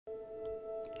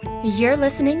You're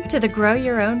listening to the Grow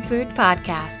Your Own Food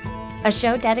podcast, a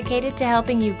show dedicated to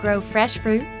helping you grow fresh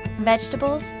fruit,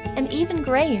 vegetables, and even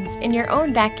grains in your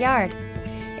own backyard.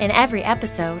 In every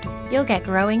episode, you'll get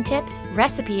growing tips,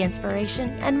 recipe inspiration,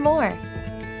 and more.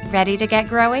 Ready to get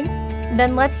growing?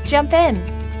 Then let's jump in.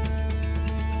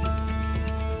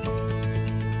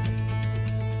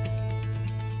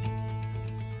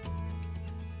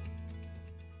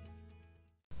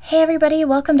 Hey everybody,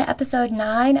 welcome to episode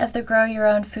 9 of the Grow Your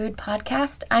Own Food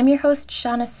podcast. I'm your host,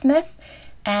 Shauna Smith,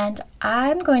 and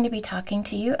I'm going to be talking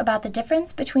to you about the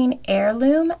difference between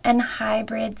heirloom and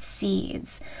hybrid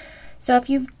seeds. So if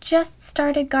you've just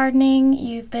started gardening,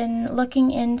 you've been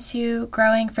looking into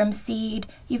growing from seed,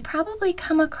 you've probably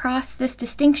come across this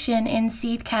distinction in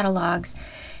seed catalogs.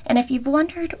 And if you've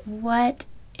wondered what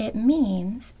it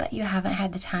means, but you haven't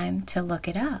had the time to look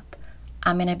it up,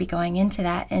 I'm going to be going into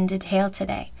that in detail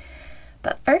today.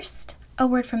 But first, a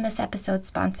word from this episode's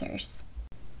sponsors.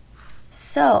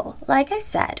 So, like I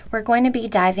said, we're going to be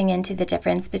diving into the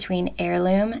difference between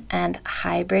heirloom and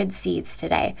hybrid seeds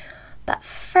today. But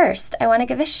first, I want to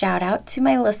give a shout out to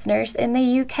my listeners in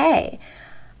the UK.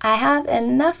 I have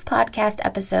enough podcast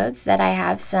episodes that I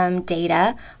have some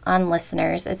data on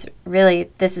listeners.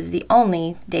 This is the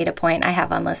only data point I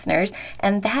have on listeners,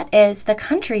 and that is the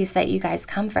countries that you guys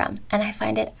come from. And I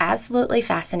find it absolutely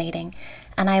fascinating.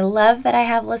 And I love that I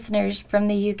have listeners from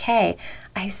the UK.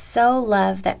 I so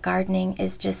love that gardening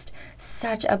is just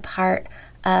such a part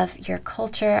of your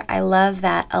culture. I love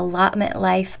that allotment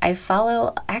life. I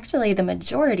follow, actually the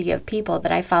majority of people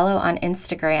that I follow on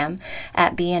Instagram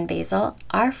at Bee and Basil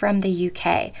are from the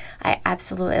UK. I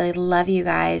absolutely love you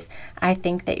guys. I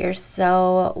think that you're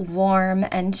so warm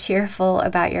and cheerful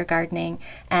about your gardening,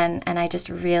 and I just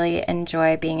really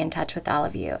enjoy being in touch with all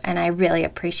of you, and I really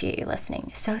appreciate you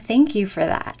listening. So thank you for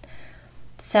that.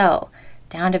 So,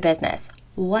 down to business.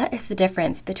 What is the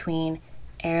difference between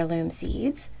heirloom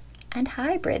seeds and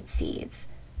hybrid seeds?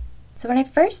 So when I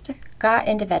first got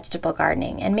into vegetable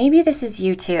gardening, and maybe this is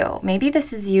you too, maybe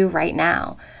this is you right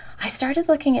now, I started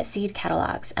looking at seed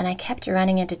catalogs and I kept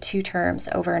running into two terms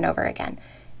over and over again: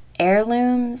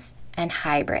 heirlooms and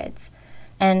hybrids.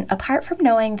 And apart from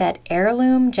knowing that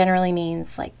heirloom generally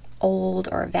means like old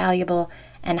or valuable,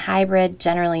 and hybrid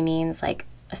generally means like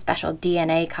a special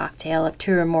DNA cocktail of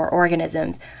two or more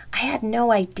organisms, I had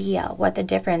no idea what the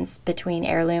difference between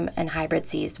heirloom and hybrid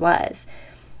seeds was.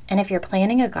 And if you're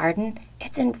planting a garden,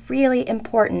 it's really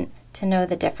important to know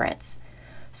the difference.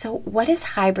 So what is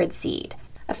hybrid seed?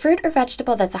 A fruit or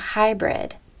vegetable that's a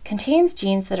hybrid contains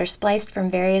genes that are spliced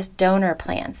from various donor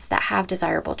plants that have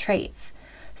desirable traits.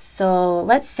 So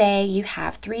let's say you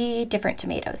have 3 different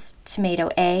tomatoes: tomato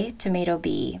A, tomato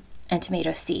B, and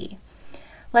tomato C.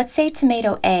 Let's say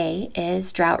tomato A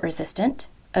is drought resistant,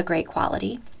 a great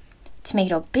quality.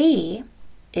 Tomato B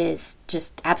is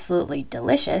just absolutely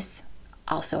delicious,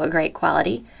 also a great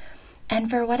quality. And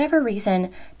for whatever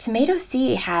reason, tomato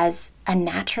C has a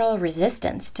natural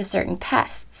resistance to certain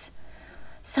pests.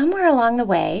 Somewhere along the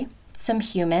way, some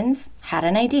humans had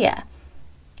an idea.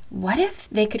 What if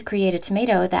they could create a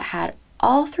tomato that had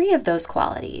all 3 of those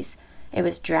qualities? It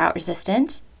was drought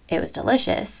resistant, it was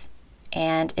delicious,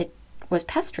 and it was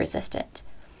pest resistant.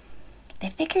 They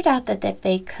figured out that if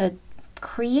they could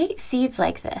create seeds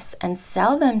like this and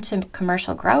sell them to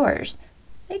commercial growers,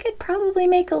 they could probably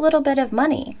make a little bit of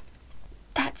money.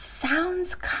 That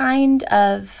sounds kind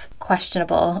of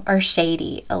questionable or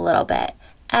shady a little bit,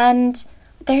 and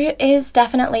there is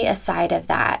definitely a side of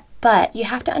that. But you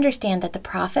have to understand that the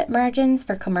profit margins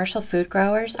for commercial food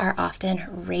growers are often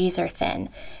razor thin.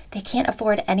 They can't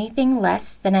afford anything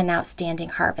less than an outstanding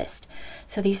harvest.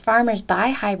 So these farmers buy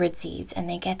hybrid seeds and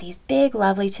they get these big,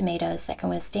 lovely tomatoes that can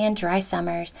withstand dry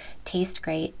summers, taste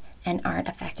great, and aren't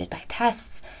affected by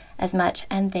pests as much,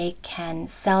 and they can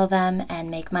sell them and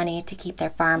make money to keep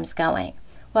their farms going.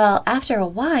 Well, after a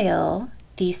while,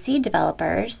 these seed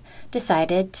developers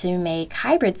decided to make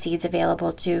hybrid seeds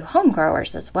available to home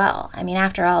growers as well. I mean,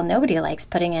 after all, nobody likes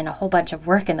putting in a whole bunch of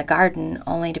work in the garden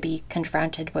only to be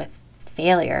confronted with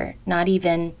failure, not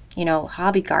even,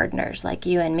 hobby gardeners like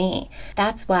you and me.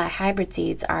 That's why hybrid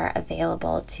seeds are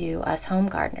available to us home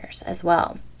gardeners as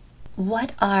well.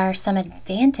 What are some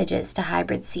advantages to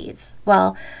hybrid seeds?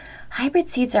 Well, hybrid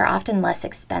seeds are often less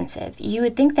expensive. You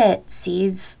would think that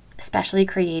seeds especially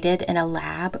created in a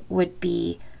lab would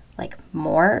be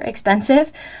more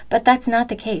expensive, but that's not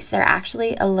the case. They're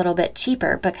actually a little bit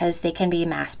cheaper because they can be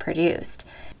mass produced.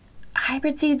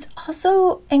 Hybrid seeds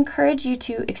also encourage you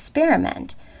to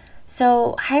experiment.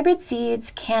 So hybrid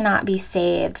seeds cannot be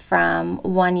saved from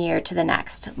one year to the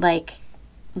next. Like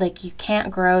you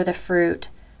can't grow the fruit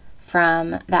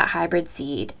from that hybrid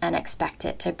seed and expect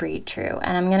it to breed true.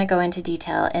 And I'm going to go into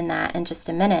detail in that in just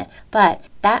a minute. But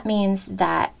that means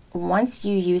that once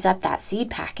you use up that seed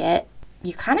packet,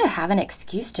 you kind of have an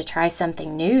excuse to try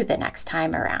something new the next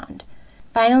time around.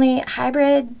 Finally,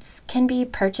 hybrids can be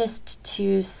purchased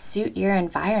to suit your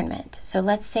environment. So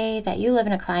let's say that you live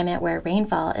in a climate where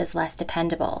rainfall is less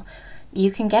dependable. You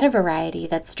can get a variety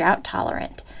that's drought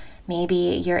tolerant. Maybe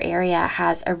your area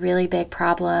has a really big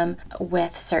problem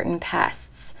with certain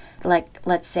pests. Like,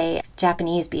 let's say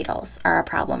Japanese beetles are a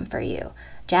problem for you.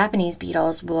 Japanese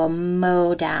beetles will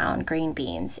mow down green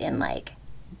beans in like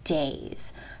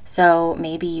days. So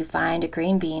maybe you find a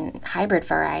green bean hybrid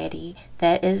variety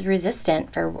that is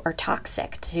resistant or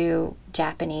toxic to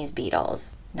Japanese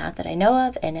beetles. Not that I know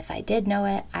of, and if I did know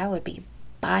it, I would be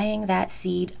buying that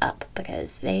seed up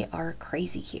because they are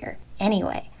crazy here.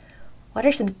 Anyway, what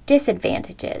are some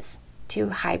disadvantages to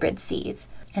hybrid seeds?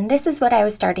 And this is what I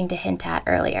was starting to hint at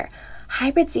earlier.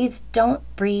 Hybrid seeds don't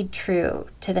breed true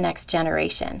to the next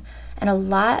generation. And a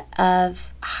lot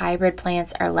of hybrid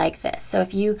plants are like this. So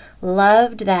if you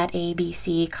loved that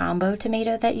ABC combo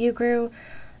tomato that you grew,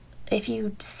 if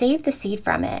you save the seed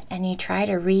from it and you try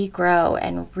to regrow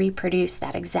and reproduce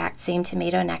that exact same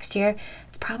tomato next year,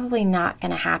 it's probably not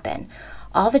going to happen.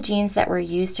 All the genes that were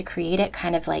used to create it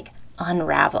kind of like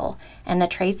unravel, and the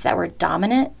traits that were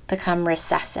dominant become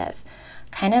recessive.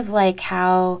 Kind of like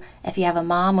how if you have a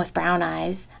mom with brown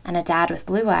eyes and a dad with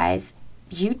blue eyes,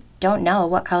 you don't know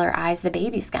what color eyes the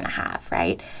baby's going to have,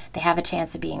 right? They have a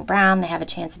chance of being brown, they have a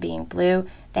chance of being blue,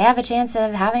 they have a chance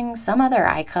of having some other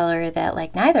eye color that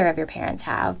like neither of your parents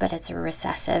have, but it's a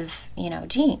recessive,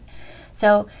 gene.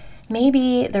 So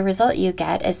maybe the result you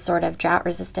get is sort of drought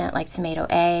resistant like tomato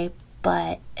A,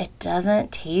 but it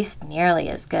doesn't taste nearly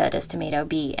as good as tomato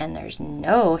B, and there's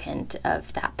no hint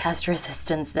of that pest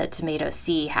resistance that tomato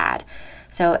C had.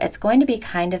 So it's going to be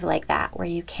kind of like that, where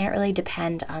you can't really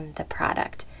depend on the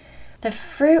product. The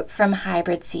fruit from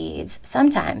hybrid seeds,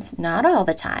 sometimes, not all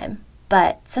the time,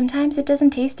 but sometimes it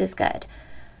doesn't taste as good.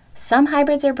 Some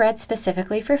hybrids are bred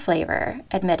specifically for flavor,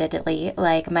 admittedly,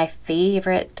 like my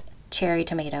favorite cherry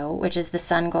tomato, which is the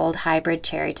Sun Gold hybrid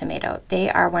cherry tomato. They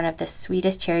are one of the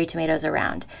sweetest cherry tomatoes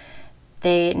around.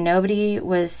 Nobody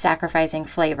was sacrificing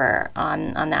flavor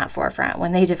on that forefront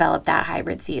when they developed that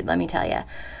hybrid seed, let me tell you.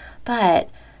 But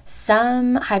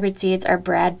some hybrid seeds are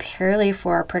bred purely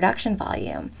for production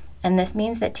volume, and this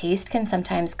means that taste can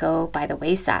sometimes go by the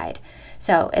wayside.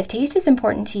 So if taste is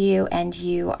important to you and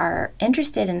you are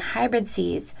interested in hybrid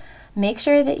seeds, make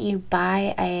sure that you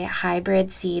buy a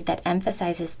hybrid seed that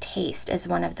emphasizes taste as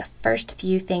one of the first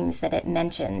few things that it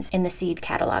mentions in the seed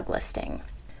catalog listing.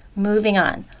 Moving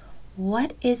on,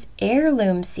 what is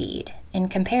heirloom seed in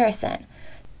comparison?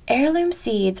 Heirloom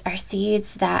seeds are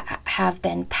seeds that have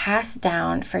been passed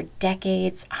down for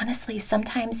decades, honestly,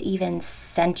 sometimes even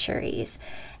centuries,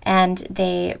 and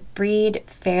they breed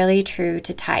fairly true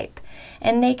to type.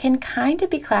 And they can kind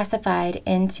of be classified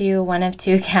into one of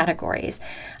two categories.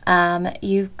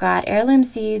 You've got heirloom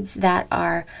seeds that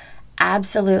are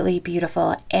absolutely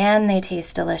beautiful and they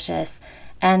taste delicious.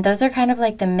 And those are kind of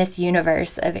like the Miss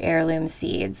Universe of heirloom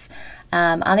seeds.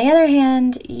 On the other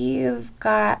hand, you've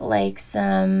got like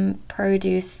some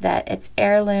produce that it's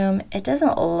heirloom. It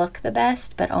doesn't look the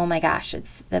best, but oh my gosh,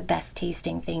 it's the best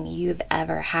tasting thing you've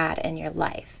ever had in your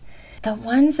life. The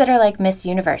ones that are like Miss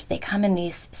Universe, they come in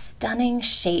these stunning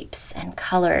shapes and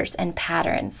colors and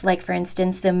patterns. Like for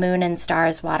instance, the Moon and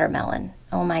Stars watermelon.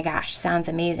 Oh my gosh, sounds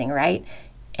amazing, right?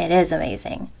 It is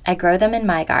amazing. I grow them in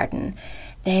my garden.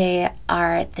 They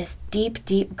are this deep,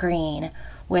 deep green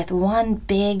with one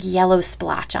big yellow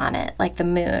splotch on it, like the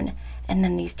moon, and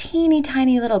then these teeny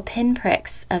tiny little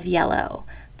pinpricks of yellow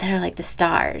that are like the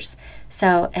stars.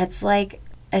 So it's like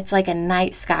a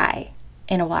night sky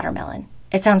in a watermelon.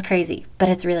 It sounds crazy, but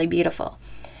it's really beautiful.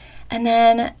 And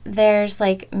then there's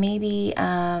like maybe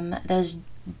those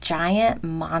giant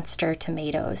monster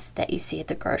tomatoes that you see at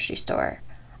the grocery store,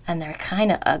 and they're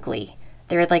kind of ugly.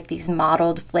 They're like these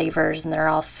mottled flavors, and they're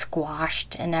all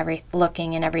squashed and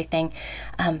looking and everything,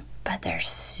 but they're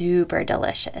super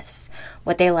delicious.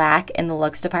 What they lack in the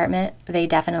looks department, they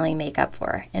definitely make up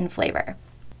for in flavor.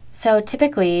 So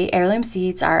typically, heirloom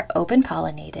seeds are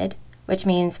open-pollinated, which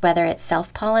means whether it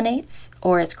self-pollinates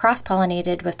or is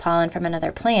cross-pollinated with pollen from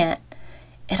another plant,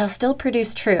 it'll still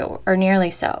produce true, or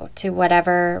nearly so, to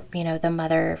whatever, the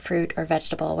mother fruit or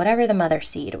vegetable, whatever the mother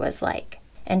seed was like.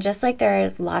 And just like there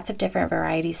are lots of different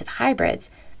varieties of hybrids,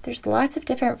 there's lots of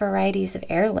different varieties of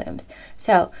heirlooms.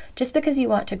 So just because you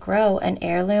want to grow an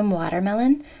heirloom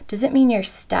watermelon doesn't mean you're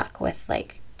stuck with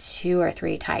like 2 or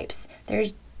 3 types.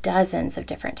 There's dozens of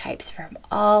different types from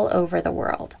all over the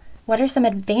world. What are some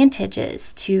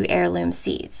advantages to heirloom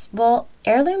seeds? Well,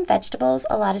 heirloom vegetables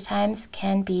a lot of times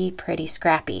can be pretty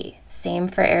scrappy. Same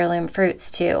for heirloom fruits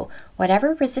too.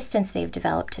 Whatever resistance they've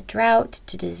developed to drought,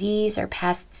 to disease, or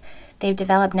pests, they've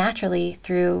developed naturally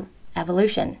through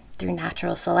evolution, through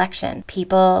natural selection.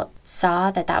 People saw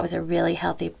that that was a really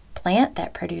healthy plant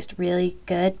that produced really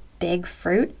good big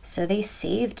fruit, so they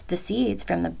saved the seeds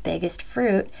from the biggest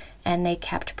fruit and they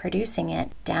kept producing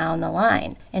it down the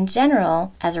line. In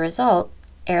general, as a result,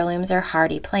 heirlooms are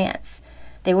hardy plants.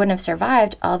 They wouldn't have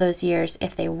survived all those years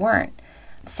if they weren't.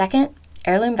 Second,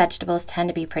 heirloom vegetables tend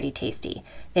to be pretty tasty.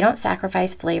 They don't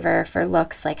sacrifice flavor for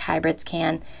looks like hybrids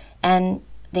can, and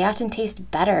they often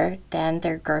taste better than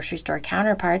their grocery store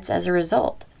counterparts as a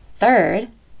result. Third,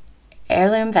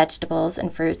 heirloom vegetables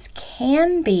and fruits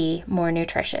can be more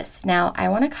nutritious. Now, I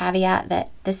want to caveat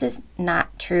that this is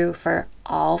not true for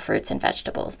all fruits and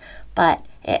vegetables, but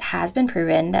it has been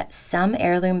proven that some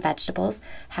heirloom vegetables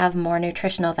have more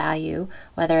nutritional value,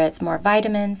 whether it's more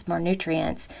vitamins, more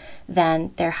nutrients,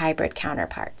 than their hybrid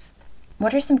counterparts.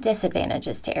 What are some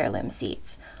disadvantages to heirloom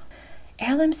seeds?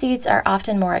 Heirloom seeds are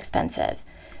often more expensive.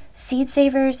 Seed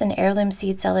savers and heirloom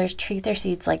seed sellers treat their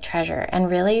seeds like treasure, and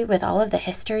really, with all of the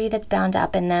history that's bound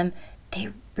up in them, they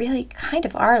really kind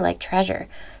of are like treasure.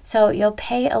 So you'll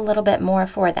pay a little bit more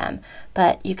for them,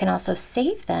 but you can also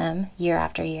save them year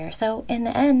after year. So in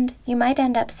the end, you might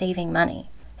end up saving money.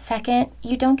 Second,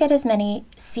 you don't get as many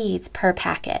seeds per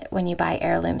packet when you buy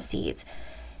heirloom seeds.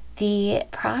 The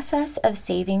process of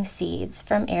saving seeds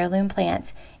from heirloom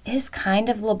plants is kind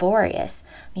of laborious.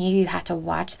 You have to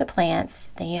watch the plants,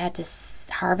 then you have to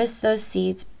harvest those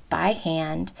seeds by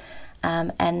hand,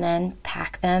 and then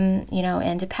pack them,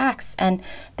 into packs. And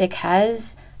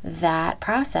because that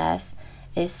process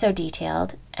is so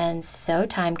detailed and so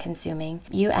time consuming,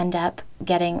 you end up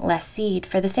getting less seed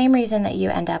for the same reason that you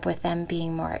end up with them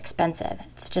being more expensive.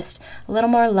 It's just a little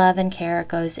more love and care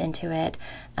goes into it.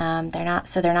 They're not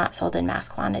sold in mass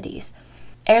quantities.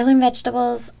 Heirloom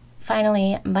vegetables,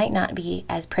 finally, might not be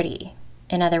as pretty.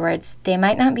 In other words, they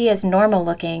might not be as normal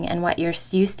looking and what you're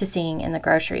used to seeing in the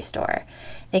grocery store.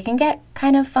 They can get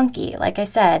kind of funky. Like I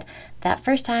said, that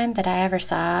first time that I ever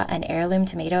saw an heirloom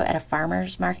tomato at a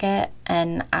farmer's market,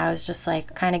 and I was just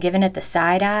like kind of giving it the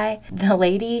side eye, the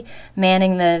lady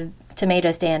manning the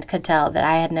tomato stand could tell that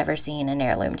I had never seen an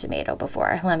heirloom tomato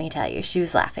before. Let me tell you, she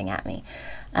was laughing at me.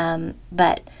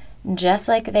 But just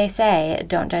like they say,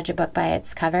 don't judge a book by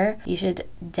its cover, you should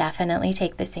definitely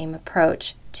take the same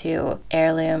approach to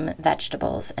heirloom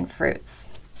vegetables and fruits.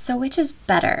 So which is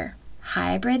better,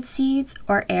 hybrid seeds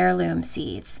or heirloom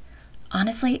seeds?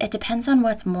 Honestly, it depends on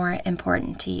what's more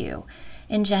important to you.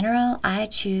 In general, I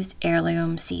choose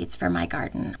heirloom seeds for my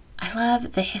garden. I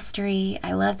love the history.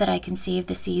 I love that I can save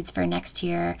the seeds for next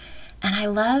year. And I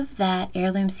love that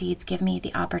heirloom seeds give me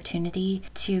the opportunity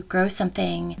to grow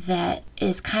something that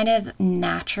is kind of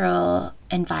natural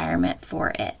environment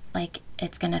for it. Like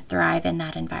it's going to thrive in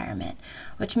that environment,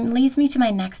 which leads me to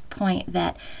my next point,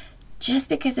 that just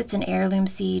because it's an heirloom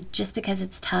seed, just because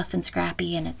it's tough and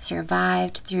scrappy and it's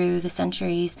survived through the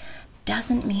centuries,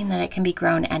 doesn't mean that it can be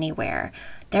grown anywhere.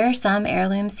 There are some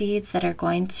heirloom seeds that are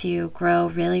going to grow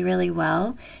really, really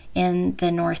well in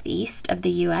the northeast of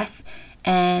the U.S.,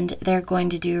 and they're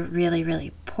going to do really,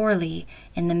 really poorly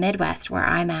in the Midwest where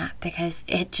I'm at, because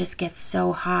it just gets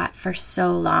so hot for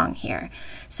so long here.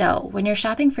 So when you're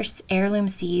shopping for heirloom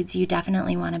seeds, you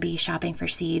definitely want to be shopping for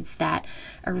seeds that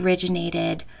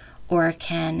originated or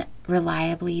can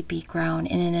reliably be grown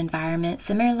in an environment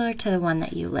similar to the one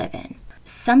that you live in.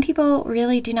 Some people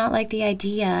really do not like the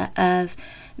idea of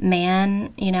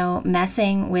man,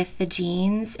 messing with the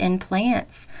genes in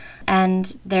plants.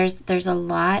 And there's a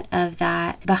lot of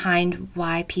that behind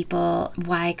why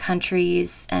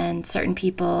countries and certain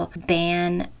people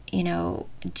ban,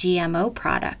 GMO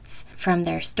products from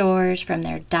their stores, from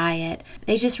their diet.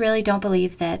 They just really don't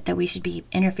believe that we should be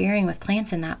interfering with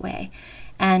plants in that way.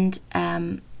 And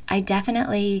I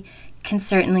definitely can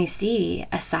certainly see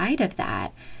a side of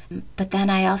that. But then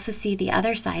I also see the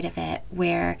other side of it,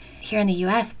 where here in the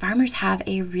U.S., farmers have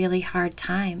a really hard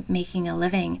time making a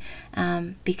living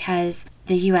because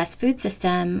the U.S. food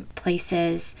system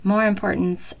places more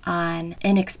importance on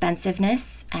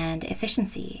inexpensiveness and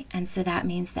efficiency. And so that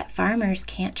means that farmers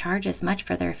can't charge as much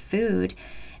for their food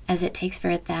as it takes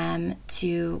for them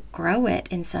to grow it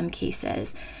in some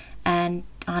cases. And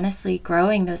honestly,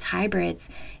 growing those hybrids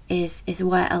is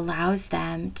what allows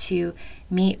them to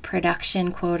meet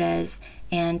production quotas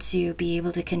and to be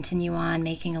able to continue on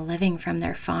making a living from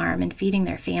their farm and feeding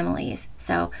their families.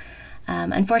 So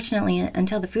unfortunately,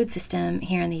 until the food system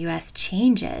here in the U.S.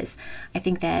 changes, I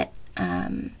think that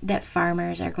that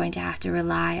farmers are going to have to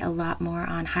rely a lot more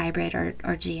on hybrid or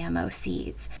GMO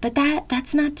seeds. But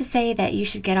that's not to say that you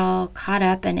should get all caught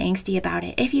up and angsty about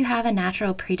it. If you have a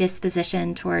natural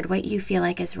predisposition toward what you feel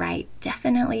like is right,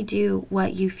 definitely do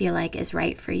what you feel like is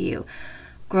right for you.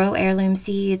 Grow heirloom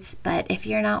seeds, but if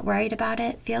you're not worried about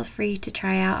it, feel free to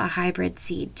try out a hybrid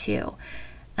seed too.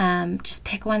 Just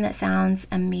pick one that sounds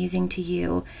amazing to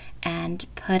you and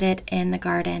put it in the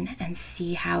garden and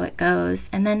see how it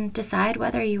goes, and then decide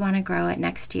whether you want to grow it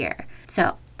next year.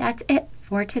 So that's it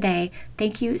for today.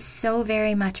 Thank you so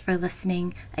very much for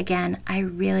listening. Again, I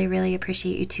really, really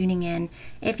appreciate you tuning in.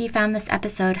 If you found this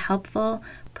episode helpful,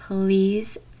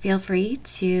 please feel free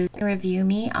to review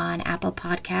me on Apple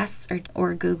Podcasts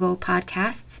or Google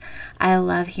Podcasts. I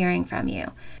love hearing from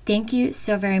you. Thank you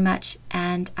so very much,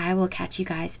 and I will catch you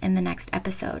guys in the next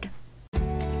episode.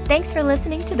 Thanks for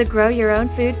listening to the Grow Your Own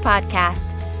Food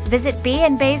podcast. Visit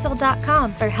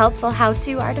beeandbasil.com for helpful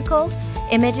how-to articles,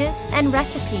 images, and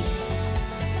recipes.